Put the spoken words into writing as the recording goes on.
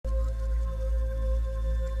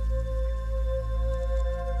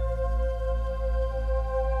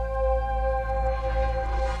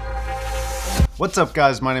What's up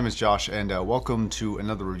guys, my name is Josh and welcome to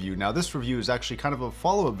another review. Now this review is actually kind of a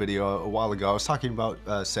follow-up video. A while ago I was talking about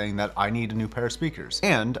saying that I need a new pair of speakers,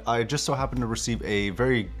 and I just so happened to receive a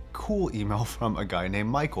very cool email from a guy named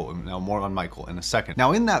Michael. Now more on Michael in a second.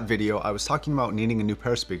 Now in that video I was talking about needing a new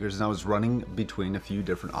pair of speakers, and I was running between a few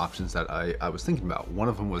different options that I was thinking about. One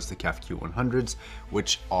of them was the Kef Q100s,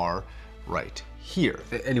 which are right here.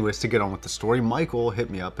 Anyways, to get on with the story, Michael hit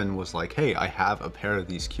me up and was like, hey, I have a pair of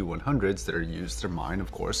these Q100s that are used. They're mine,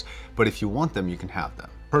 of course, but if you want them, you can have them.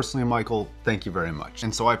 Personally, Michael, thank you very much.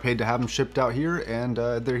 And so I paid to have them shipped out here, and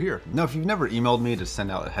they're here. Now, if you've never emailed me to send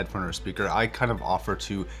out a headphone or a speaker, I kind of offer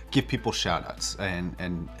to give people shout outs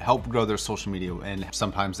and help grow their social media. And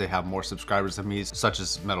sometimes they have more subscribers than me, such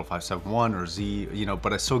as Metal571 or Z, you know,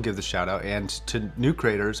 but I still give the shout out. And to new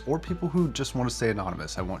creators or people who just want to stay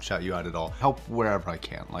anonymous, I won't shout you out at all. Help wherever I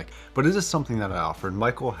can. But it is something that I offer. And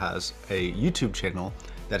Michael has a YouTube channel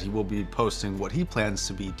that he will be posting what he plans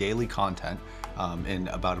to be daily content in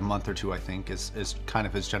about a month or two, I think, is kind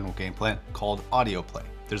of his general game plan, called Audio Play.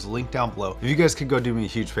 There's a link down below. If you guys could go do me a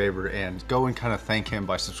huge favor and go and kind of thank him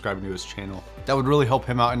by subscribing to his channel, that would really help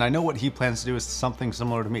him out. And I know what he plans to do is something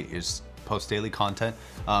similar to me, is post daily content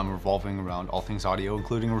revolving around all things audio,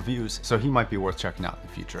 including reviews. So he might be worth checking out in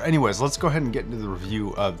the future. Anyways, let's go ahead and get into the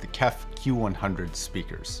review of the Kef Q100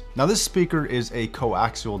 speakers. Now this speaker is a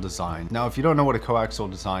coaxial design. Now if you don't know what a coaxial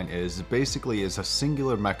design is, it basically is a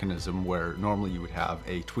singular mechanism where normally you would have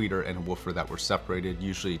a tweeter and a woofer that were separated,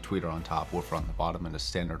 usually tweeter on top, woofer on the bottom in a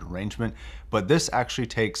standard arrangement. But this actually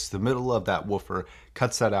takes the middle of that woofer,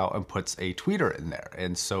 cuts that out, and puts a tweeter in there.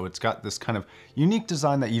 And so it's got this kind of unique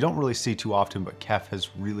design that you don't really see too often, but Kef has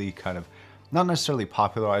really kind of not necessarily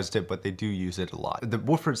popularized it, but they do use it a lot. The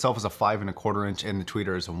woofer itself is a 5 1/4 inch and the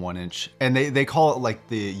tweeter is a 1 inch. And they call it like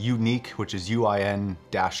the unique, which is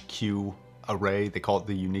UIN-Q array. They call it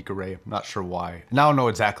the unique array. I'm not sure why. And I don't know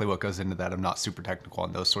exactly what goes into that. I'm not super technical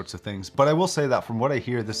on those sorts of things, but I will say that from what I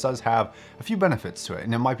hear, this does have a few benefits to it,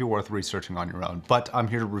 and it might be worth researching on your own. But I'm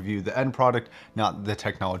here to review the end product, not the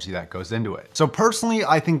technology that goes into it. So personally,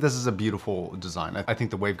 I think this is a beautiful design. I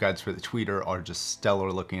think the waveguides for the tweeter are just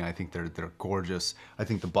stellar looking. I think they're gorgeous. I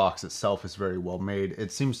think the box itself is very well made.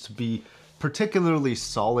 It seems to be particularly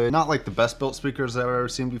solid, not like the best built speakers that I've ever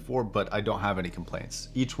seen before, but I don't have any complaints.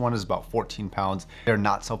 Each one is about 14 pounds. They're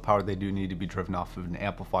not self-powered. They do need to be driven off of an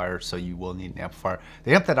amplifier, so you will need an amplifier.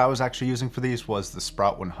 The amp that I was actually using for these was the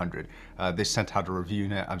Sprout 100. They sent out a review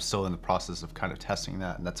unit. I'm still in the process of kind of testing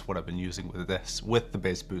that, and that's what I've been using with this, with the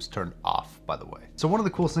bass boost turned off, by the way. So one of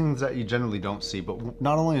the coolest things that you generally don't see, but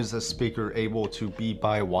not only is this speaker able to be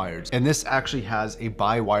bi-wired, and this actually has a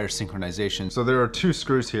bi-wire synchronization. So there are 2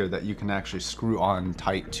 screws here that you can actually screw on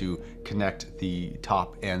tight to connect the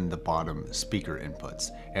top and the bottom speaker inputs,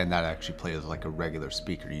 and that actually plays like a regular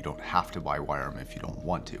speaker. You don't have to bi-wire them if you don't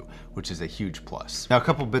want to, which is a huge plus. Now a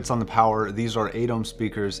couple bits on the power. These are 8 ohm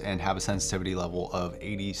speakers and have a sensitivity level of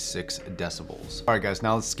 86 decibels. All right guys,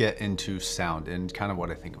 now let's get into sound and kind of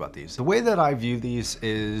what I think about these. The way that I view these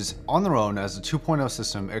is on their own as a 2.0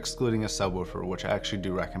 system, excluding a subwoofer, which I actually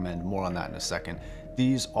do recommend. More on that in a second.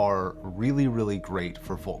 These are really, really great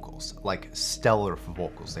for vocals, like stellar for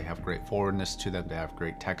vocals. They have great forwardness to them. They have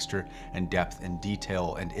great texture and depth and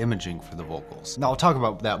detail and imaging for the vocals. Now I'll talk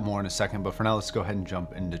about that more in a second, but for now let's go ahead and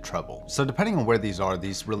jump into treble. So depending on where these are,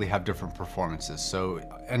 these really have different performances. So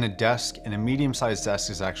in a desk, in a medium-sized desk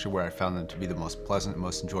is actually where I found them to be the most pleasant,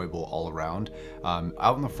 most enjoyable all around.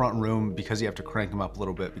 Out in the front room, because you have to crank them up a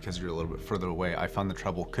little bit because you're a little bit further away, I found the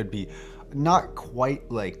treble could be not quite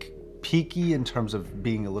like peaky in terms of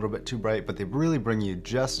being a little bit too bright, but they really bring you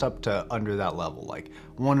just up to under that level, like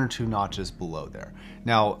 1 or 2 notches below there.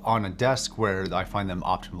 Now on a desk where I find them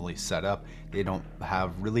optimally set up, they don't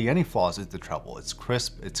have really any flaws with the treble. It's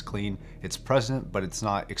crisp, it's clean, it's present, but it's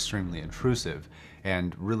not extremely intrusive.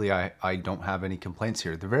 And really I don't have any complaints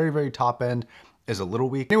here. The very, very top end is a little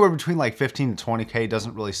weak. Anywhere between like 15 to 20K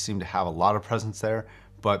doesn't really seem to have a lot of presence there,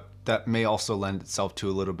 but that may also lend itself to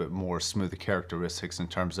a little bit more smoother characteristics in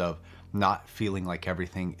terms of not feeling like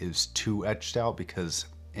everything is too etched out, because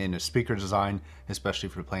in a speaker design, especially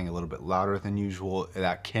if you're playing a little bit louder than usual,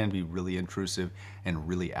 that can be really intrusive and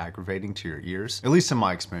really aggravating to your ears. At least in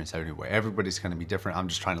my experience anyway. Everybody's gonna be different. I'm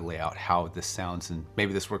just trying to lay out how this sounds, and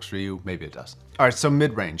maybe this works for you, maybe it doesn't. All right, so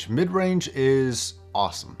mid-range. Mid-range is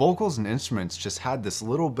awesome. Vocals and instruments just had this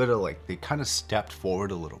little bit of like, they kind of stepped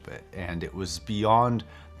forward a little bit, and it was beyond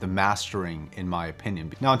the mastering, in my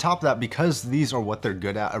opinion. Now on top of that, because these are what they're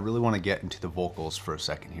good at, I really want to get into the vocals for a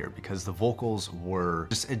second here, because the vocals were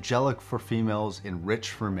just angelic for females and rich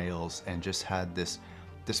for males, and just had this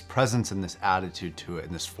this presence and this attitude to it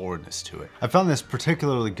and this forwardness to it. I found this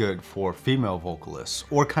particularly good for female vocalists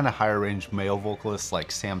or kind of higher range male vocalists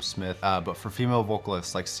like Sam Smith, but for female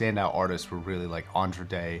vocalists, like standout artists were really like Andra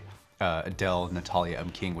Day, Adele, Natalia M.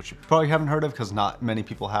 King, which you probably haven't heard of because not many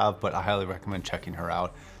people have, but I highly recommend checking her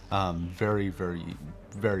out. Very, very,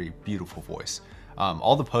 very beautiful voice.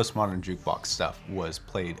 All the postmodern jukebox stuff was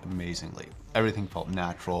played amazingly. Everything felt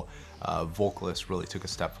natural. Vocalists really took a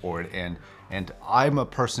step forward, and I'm a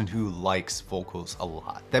person who likes vocals a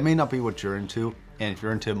lot. That may not be what you're into, and if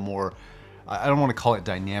you're into more, I don't want to call it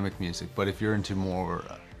dynamic music, but if you're into more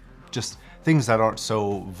just things that aren't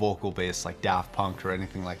so vocal based like Daft Punk or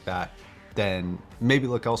anything like that, then maybe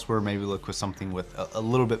look elsewhere, maybe look with something with a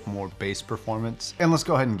little bit more bass performance. And let's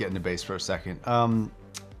go ahead and get into bass for a second.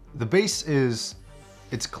 The bass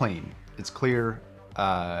it's clean, it's clear,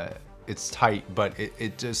 it's tight, but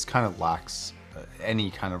it just kind of lacks any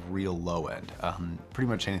kind of real low end. Pretty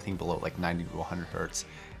much anything below like 90 to 100 hertz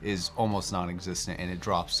is almost non-existent, and it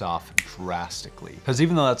drops off drastically. Because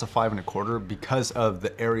even though that's a 5 1/4, because of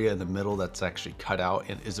the area in the middle that's actually cut out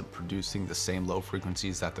and isn't producing the same low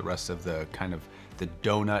frequencies that the rest of the kind of the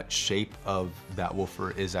donut shape of that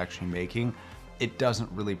woofer is actually making, it doesn't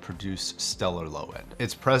really produce stellar low end.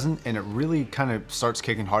 It's present and it really kind of starts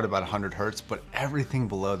kicking hard about 100 hertz, but everything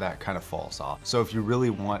below that kind of falls off. So if you really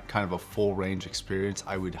want kind of a full range experience,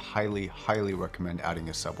 I would highly, highly recommend adding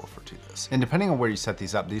a subwoofer to this. And depending on where you set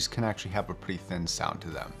these up, these can actually have a pretty thin sound to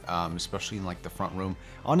them, especially in like the front room.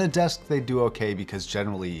 On a desk, they do okay because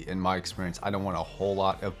generally, in my experience, I don't want a whole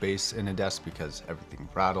lot of bass in a desk because everything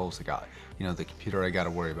rattles. I got, you know, the computer I got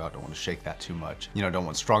to worry about, don't want to shake that too much. You know, don't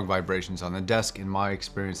want strong vibrations on the desk. In my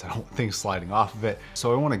experience, I don't want things sliding off of it.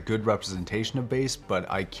 So I want a good representation of bass, but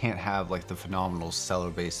I can't have like the phenomenal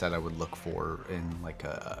stellar bass that I would look for in like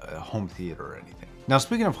a home theater or anything. Now,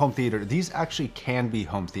 speaking of home theater, these actually can be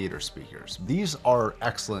home theater speakers. These are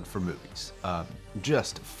excellent for movies,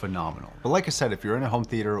 just phenomenal. But like I said, if you're in a home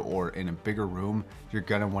theater or in a bigger room, you're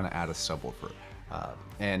gonna want to add a subwoofer.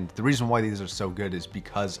 And the reason why these are so good is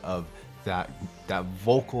because of that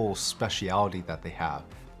vocal speciality that they have.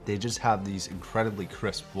 They just have these incredibly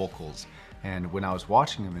crisp vocals, and when I was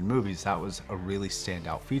watching them in movies, that was a really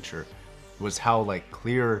standout feature, was how like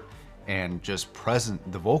clear and just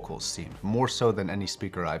present the vocals seemed, more so than any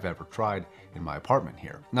speaker I've ever tried in my apartment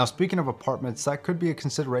here. Now, speaking of apartments, that could be a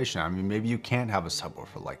consideration. I mean, maybe you can't have a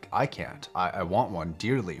subwoofer, like I can't. I want one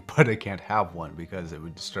dearly, but I can't have one because it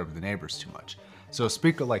would disturb the neighbors too much. So a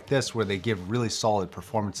speaker like this, where they give really solid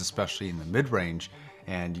performance, especially in the mid-range,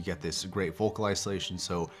 and you get this great vocal isolation,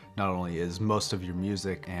 so not only is most of your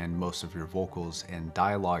music and most of your vocals and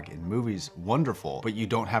dialogue in movies wonderful, but you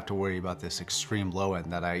don't have to worry about this extreme low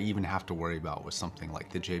end that I even have to worry about with something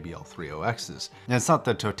like the JBL 30Xs. And it's not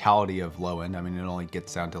the totality of low end. I mean, it only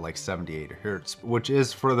gets down to like 78 hertz, which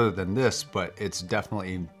is further than this, but it's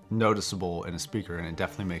definitely noticeable in a speaker, and it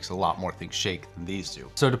definitely makes a lot more things shake than these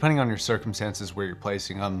do. So depending on your circumstances, where you're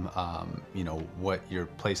placing them, you know, what you're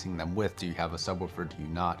placing them with, do you have a subwoofer, do you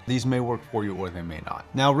not? These may work for you or they may not.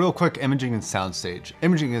 Now, real quick, imaging and soundstage.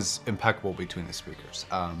 Imaging is impeccable between the speakers.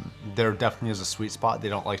 There definitely is a sweet spot. They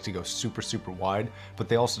don't like to go super, super wide, but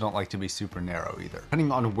they also don't like to be super narrow either.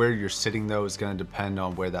 Depending on where you're sitting though is gonna depend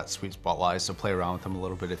on where that sweet spot lies, so play around with them a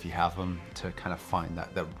little bit if you have them to kind of find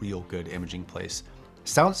that real good imaging place.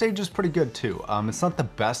 Soundstage is pretty good too. It's not the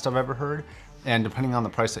best I've ever heard, and depending on the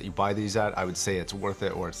price that you buy these at, I would say it's worth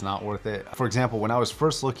it or it's not worth it. For example, when I was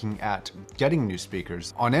first looking at getting new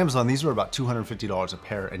speakers, on Amazon, these were about $250 a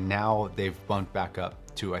pair, and now they've bumped back up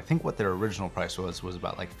to, I think what their original price was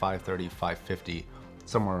about like $530, $550,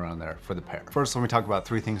 somewhere around there for the pair. First, let me talk about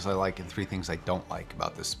 3 things I like and 3 things I don't like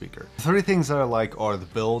about this speaker. The 3 things that I like are the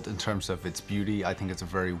build in terms of its beauty. I think it's a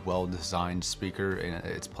very well-designed speaker and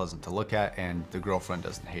it's pleasant to look at, and the girlfriend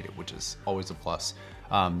doesn't hate it, which is always a plus.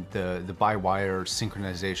 The by-wire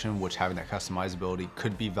synchronization, which having that customizability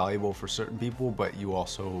could be valuable for certain people, but you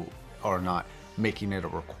also are not making it a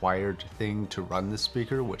required thing to run this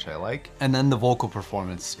speaker, which I like. And then the vocal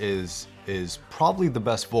performance is probably the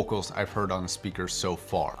best vocals I've heard on a speaker so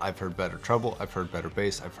far. I've heard better treble, I've heard better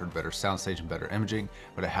bass, I've heard better soundstage and better imaging,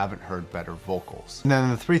 but I haven't heard better vocals. And then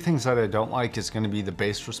the 3 things that I don't like is going to be the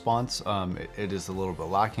bass response. It is a little bit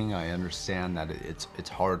lacking. I understand that it's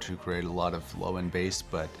hard to create a lot of low-end bass,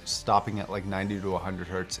 but stopping at like 90 to 100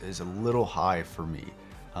 hertz is a little high for me.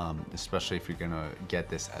 especially if you're gonna get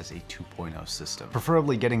this as a 2.0 system.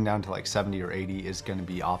 Preferably getting down to like 70 or 80 is gonna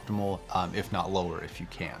be optimal, if not lower if you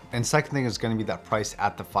can. And second thing is gonna be that price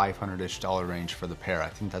at the $500-ish range for the pair. I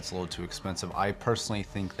think that's a little too expensive. I personally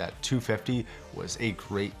think that $250 was a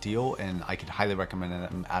great deal and I could highly recommend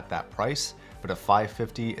them at that price. But at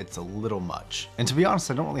 $550, it's a little much. And to be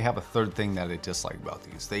honest, I don't really have a third thing that I dislike about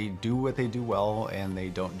these. They do what they do well and they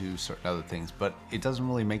don't do certain other things, but it doesn't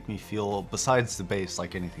really make me feel, besides the bass,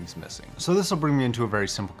 like anything's missing. So this will bring me into a very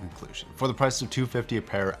simple conclusion. For the price of $250 a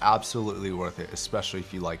pair, absolutely worth it, especially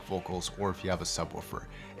if you like vocals or if you have a subwoofer.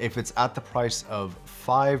 If it's at the price of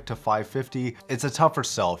 $5 to $550, it's a tougher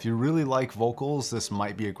sell. If you really like vocals, this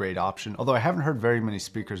might be a great option. Although I haven't heard very many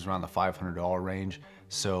speakers around the $500 range,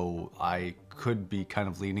 so I could be kind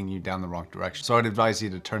of leading you down the wrong direction. So I'd advise you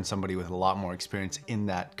to turn somebody with a lot more experience in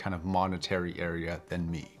that kind of monetary area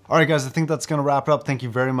than me. All right, guys, I think that's gonna wrap it up. Thank you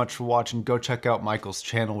very much for watching. Go check out Michael's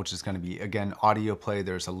channel, which is gonna be, again, audio play.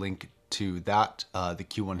 There's a link to that, the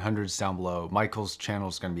Q100s down below. Michael's channel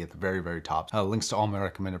is gonna be at the very, very top. Links to all my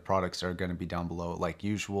recommended products are gonna be down below, like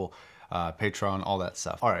usual. Patreon, all that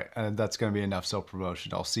stuff. All right, that's gonna be enough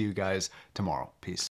self-promotion. I'll see you guys tomorrow. Peace.